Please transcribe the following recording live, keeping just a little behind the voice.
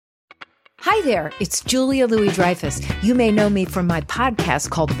Hi there, it's Julia Louis-Dreyfus. You may know me from my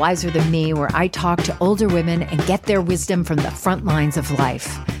podcast called Wiser Than Me, where I talk to older women and get their wisdom from the front lines of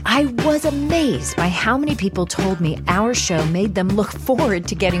life. I was amazed by how many people told me our show made them look forward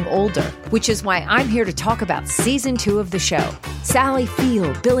to getting older, which is why I'm here to talk about Season 2 of the show. Sally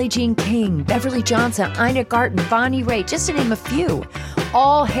Field, Billie Jean King, Beverly Johnson, Ina Garten, Bonnie Raitt, just to name a few.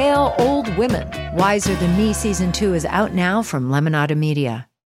 All hail old women. Wiser Than Me Season 2 is out now from Lemonada Media.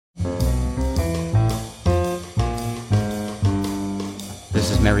 This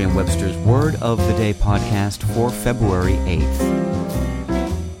is Merriam-Webster's Word of the Day podcast for February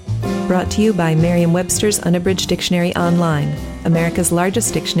 8th. Brought to you by Merriam-Webster's Unabridged Dictionary Online, America's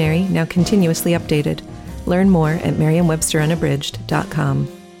largest dictionary, now continuously updated. Learn more at merriam-websterunabridged.com.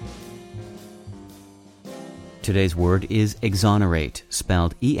 Today's word is exonerate,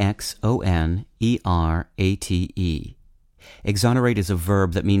 spelled E-X-O-N-E-R-A-T-E. Exonerate is a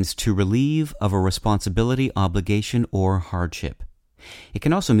verb that means to relieve of a responsibility, obligation, or hardship. It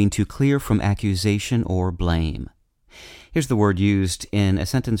can also mean to clear from accusation or blame. Here's the word used in a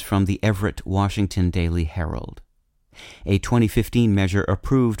sentence from the Everett, Washington Daily Herald. A 2015 measure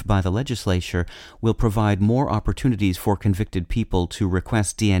approved by the Legislature will provide more opportunities for convicted people to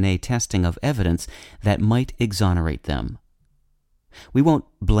request DNA testing of evidence that might exonerate them. We won't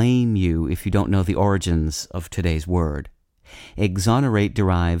blame you if you don't know the origins of today's word. Exonerate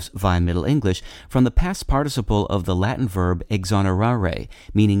derives, via Middle English, from the past participle of the Latin verb exonerare,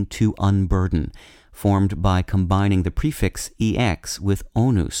 meaning to unburden, formed by combining the prefix ex with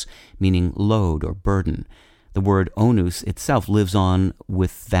onus, meaning load or burden. The word onus itself lives on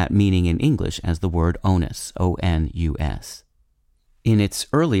with that meaning in English as the word onus, O-N-U-S. In its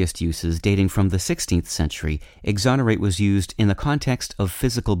earliest uses, dating from the 16th century, exonerate was used in the context of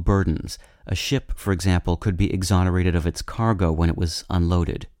physical burdens. A ship, for example, could be exonerated of its cargo when it was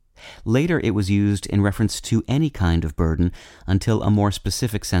unloaded. Later, it was used in reference to any kind of burden until a more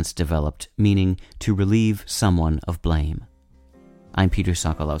specific sense developed, meaning to relieve someone of blame. I'm Peter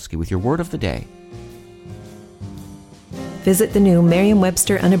Sokolowski with your Word of the Day. Visit the new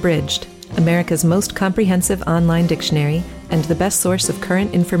Merriam-Webster Unabridged, America's most comprehensive online dictionary and the best source of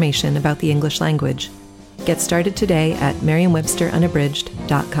current information about the English language. Get started today at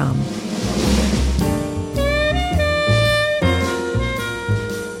merriam-websterunabridged.com.